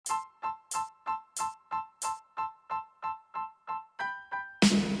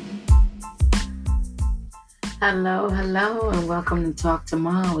Hello, and welcome to Talk to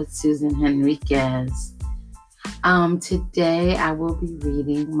Mom with Susan Henriquez. Today I will be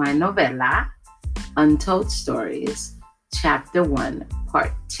reading my novella, Untold Stories, Chapter 1,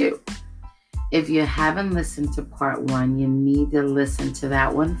 Part 2. If you haven't listened to Part 1, you need to listen to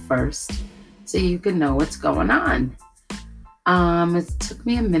that one first so you can know what's going on. It took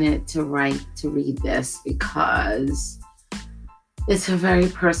me a minute to read this because it's a very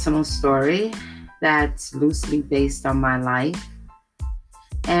personal story that's loosely based on my life,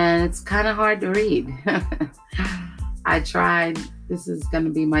 and it's kind of hard to read. I tried. This is going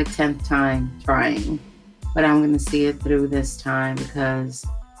to be my 10th time trying, but I'm going to see it through this time because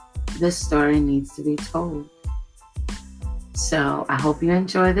this story needs to be told. So I hope you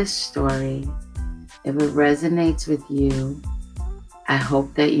enjoy this story. If it resonates with you, I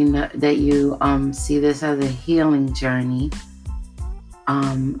hope that you see this as a healing journey.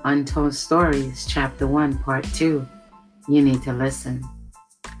 Untold Stories, Chapter 1, Part 2. You need to listen.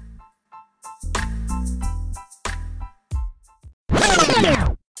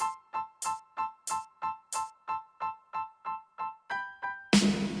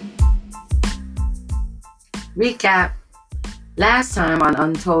 Recap. Last time on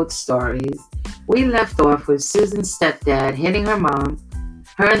Untold Stories, we left off with Susan's stepdad hitting her mom.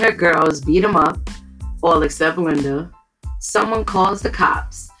 Her and her girls beat him up, all except Linda. Someone calls the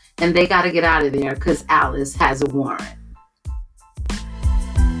cops, and they got to get out of there because Alice has a warrant.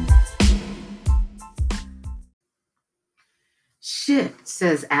 Shit,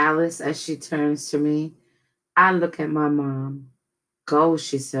 says Alice as she turns to me. I look at my mom. Go,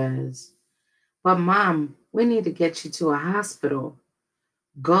 she says. But Mom, we need to get you to a hospital.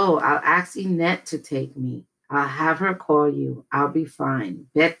 Go, I'll ask Enette to take me. I'll have her call you. I'll be fine.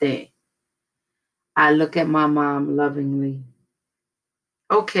 Vete. I look at my mom lovingly.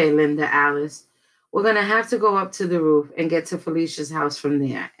 Okay, Linda, Alice, we're going to have to go up to the roof and get to Felicia's house from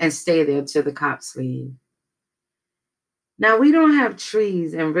there and stay there till the cops leave. Now, we don't have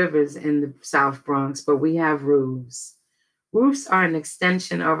trees and rivers in the South Bronx, but we have roofs. Roofs are an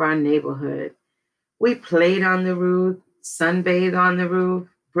extension of our neighborhood. We played on the roof, sunbathed on the roof,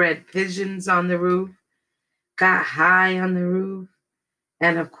 bred pigeons on the roof, got high on the roof,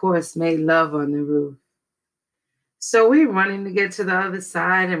 and of course made love on the roof. So we running to get to the other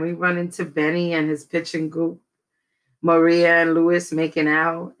side, and we run into Benny and his pitching group, Maria and Louis making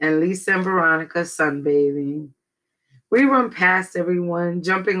out, and Lisa and Veronica sunbathing. We run past everyone,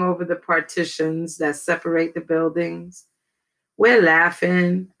 jumping over the partitions that separate the buildings. We're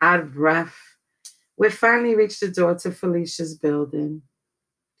laughing, out of breath. We finally reached the door to Felicia's building.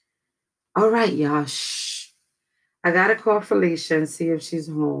 All right, y'all, shh. I gotta call Felicia and see if she's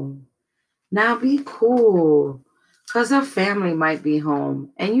home. Now be cool. Because her family might be home.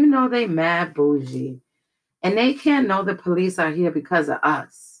 And you know they mad bougie. And they can't know the police are here because of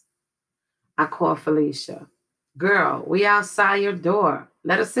us. I call Felicia. Girl, we outside your door.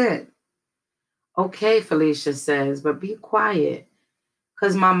 Let us in. Okay, Felicia says, but be quiet.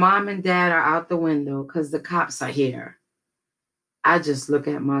 Because my mom and dad are out the window because the cops are here. I just look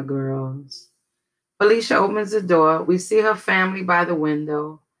at my girls. Felicia opens the door. We see her family by the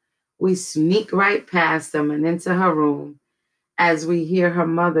window. We sneak right past them and into her room as we hear her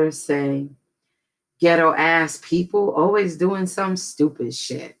mother say, ghetto ass people always doing some stupid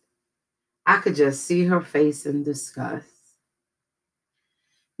shit. I could just see her face in disgust.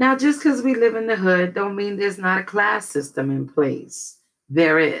 Now, just because we live in the hood don't mean there's not a class system in place.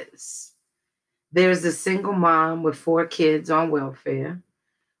 There is. There's a single mom with 4 kids on welfare.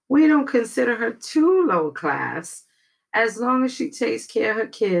 We don't consider her too low class as long as she takes care of her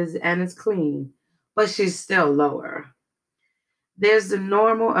kids and is clean, but she's still lower. There's the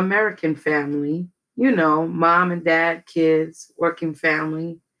normal American family, you know, mom and dad, kids, working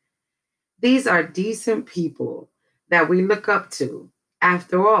family. These are decent people that we look up to.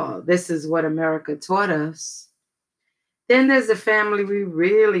 After all, this is what America taught us. Then there's the family we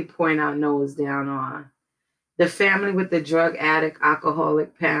really point our nose down on. The family with the drug addict,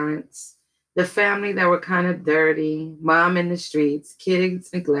 alcoholic parents. The family that were kind of dirty, mom in the streets,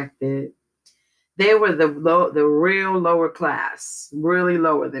 kids neglected. They were the real lower class, really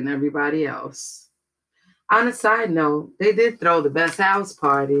lower than everybody else. On a side note, they did throw the best house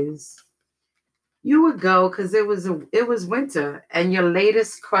parties. You would go because it was winter and your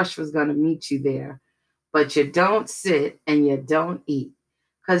latest crush was going to meet you there. But you don't sit and you don't eat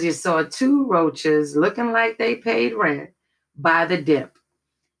because you saw 2 roaches looking like they paid rent by the dip.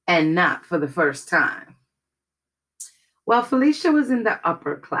 And not for the first time. Well, Felicia was in the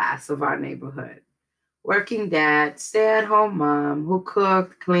upper class of our neighborhood. Working dad, stay-at-home mom who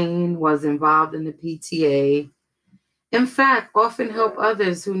cooked, cleaned, was involved in the PTA. In fact, often helped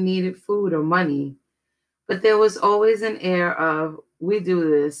others who needed food or money. But there was always an air of, we do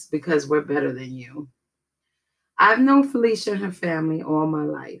this because we're better than you. I've known Felicia and her family all my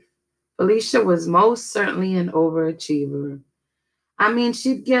life. Felicia was most certainly an overachiever. I mean,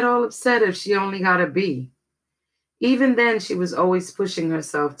 she'd get all upset if she only got a B. Even then, she was always pushing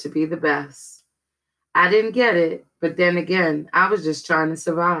herself to be the best. I didn't get it, but then again, I was just trying to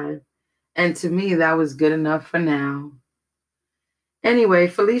survive. And to me, that was good enough for now. Anyway,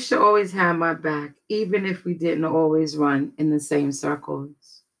 Felicia always had my back, even if we didn't always run in the same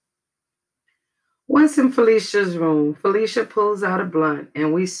circles. Once in Felicia's room, Felicia pulls out a blunt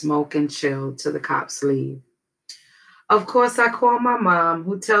and we smoke and chill till the cops leave. Of course, I call my mom,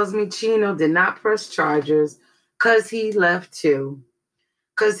 who tells me Chino did not press charges because he left too,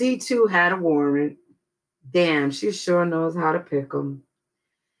 because he too had a warrant. Damn, she sure knows how to pick 'em.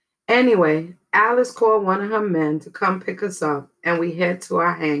 Anyway, Alice called one of her men to come pick us up, and we head to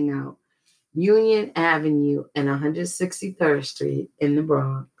our hangout, Union Avenue and 163rd Street in the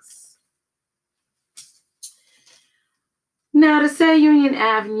Bronx. Now, to say Union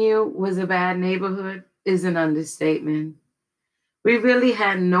Avenue was a bad neighborhood is an understatement. We really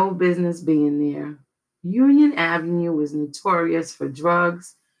had no business being there. Union Avenue was notorious for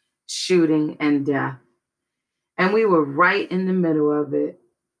drugs, shooting, and death. And we were right in the middle of it.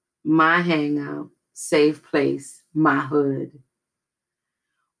 My hangout, safe place, my hood.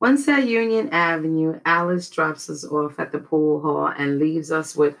 Once at Union Avenue, Alice drops us off at the pool hall and leaves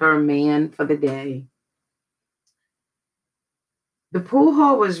us with her man for the day. The pool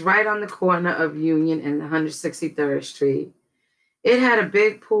hall was right on the corner of Union and 163rd Street. It had a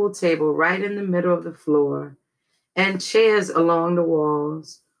big pool table right in the middle of the floor and chairs along the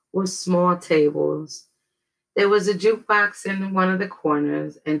walls with small tables. There was a jukebox in one of the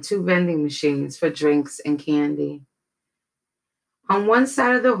corners and two vending machines for drinks and candy. On one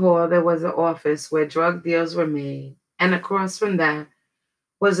side of the hall, there was an office where drug deals were made, and across from that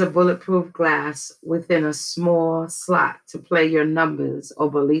was a bulletproof glass within a small slot to play your numbers or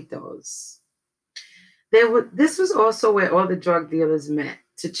bolitos. This was also where all the drug dealers met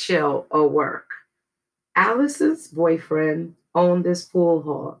to chill or work. Alice's boyfriend owned this pool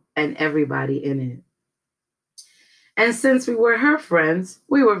hall and everybody in it. And since we were her friends,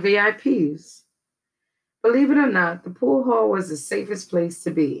 we were VIPs. Believe it or not, the pool hall was the safest place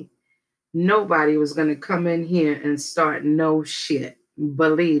to be. Nobody was going to come in here and start no shit.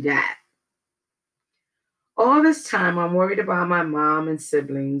 Believe that. All this time, I'm worried about my mom and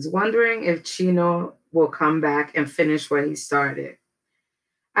siblings, wondering if Chino will come back and finish where he started.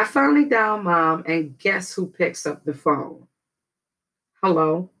 I finally dial mom, and guess who picks up the phone?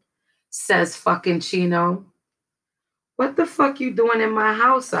 Hello, says fucking Chino. What the fuck you doing in my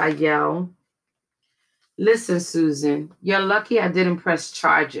house? I yell. Listen, Susan, you're lucky I didn't press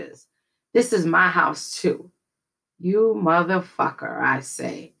charges. This is my house too. You motherfucker, I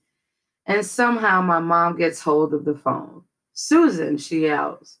say. And somehow my mom gets hold of the phone. Susan, she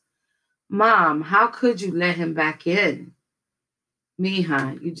yells. Mom, how could you let him back in?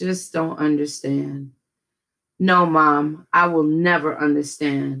 Mija, you just don't understand. No, Mom, I will never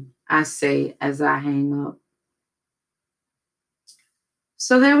understand, I say as I hang up.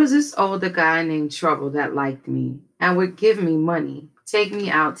 So there was this older guy named Trouble that liked me and would give me money, take me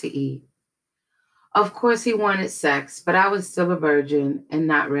out to eat. Of course, he wanted sex, but I was still a virgin and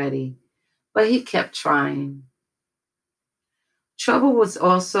not ready. But he kept trying. Trouble was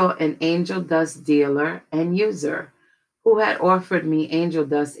also an angel dust dealer and user who had offered me angel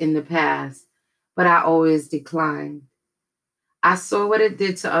dust in the past, but I always declined. I saw what it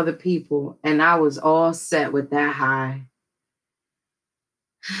did to other people, and I was all set with that high.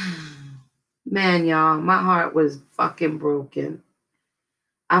 Man, y'all, my heart was fucking broken.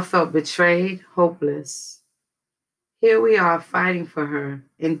 I felt betrayed, hopeless. Here we are fighting for her,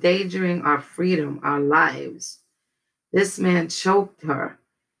 endangering our freedom, our lives. This man choked her,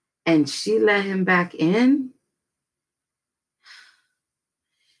 and she let him back in?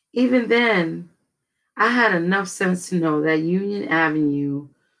 Even then, I had enough sense to know that Union Avenue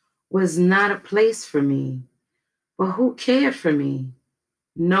was not a place for me. But who cared for me?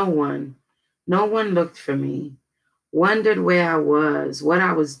 No one. No one looked for me, wondered where I was, what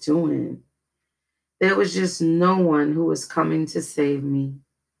I was doing. There was just no one who was coming to save me.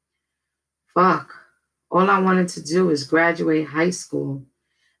 Fuck. All I wanted to do is graduate high school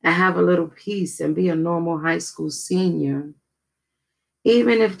and have a little peace and be a normal high school senior,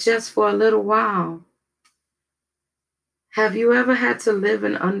 even if just for a little while. Have you ever had to live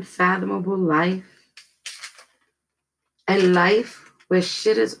an unfathomable life? A life where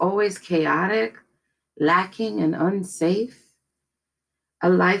shit is always chaotic, lacking, and unsafe. A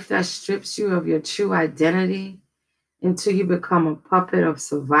life that strips you of your true identity until you become a puppet of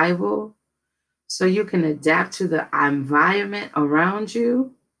survival so you can adapt to the environment around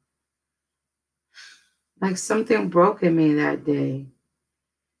you. Like something broke in me that day.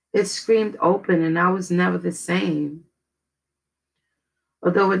 It screamed open and I was never the same.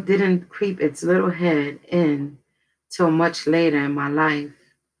 Although it didn't creep its little head in till much later in my life.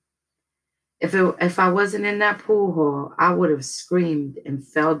 If I wasn't in that pool hall, I would have screamed and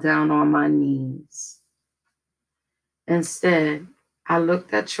fell down on my knees. Instead, I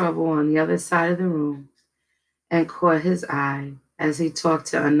looked at Trouble on the other side of the room and caught his eye as he talked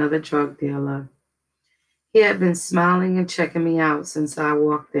to another drug dealer. He had been smiling and checking me out since I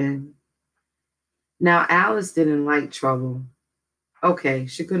walked in. Now, Alice didn't like Trouble. Okay,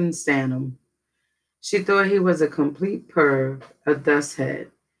 she couldn't stand him. She thought he was a complete perv, a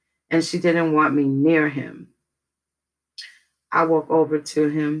dusthead, and she didn't want me near him. I walk over to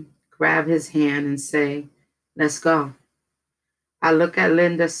him, grab his hand, and say, "Let's go." I look at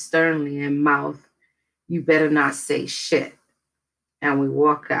Linda sternly and mouth, "You better not say shit." And we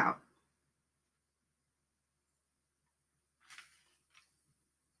walk out.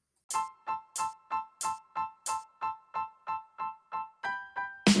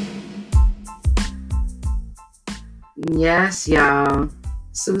 Yes, y'all.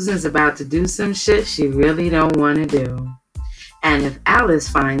 Susan's about to do some shit she really don't want to do. And if Alice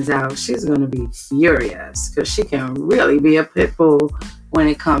finds out, she's going to be furious because she can really be a pit bull when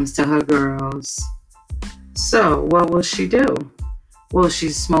it comes to her girls. So, what will she do? Will she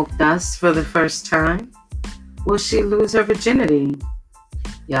smoke dust for the first time? Will she lose her virginity?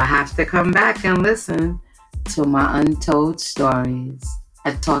 You'll have to come back and listen to my Untold stories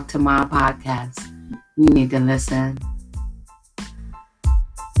at Talk to My podcast. You need to listen.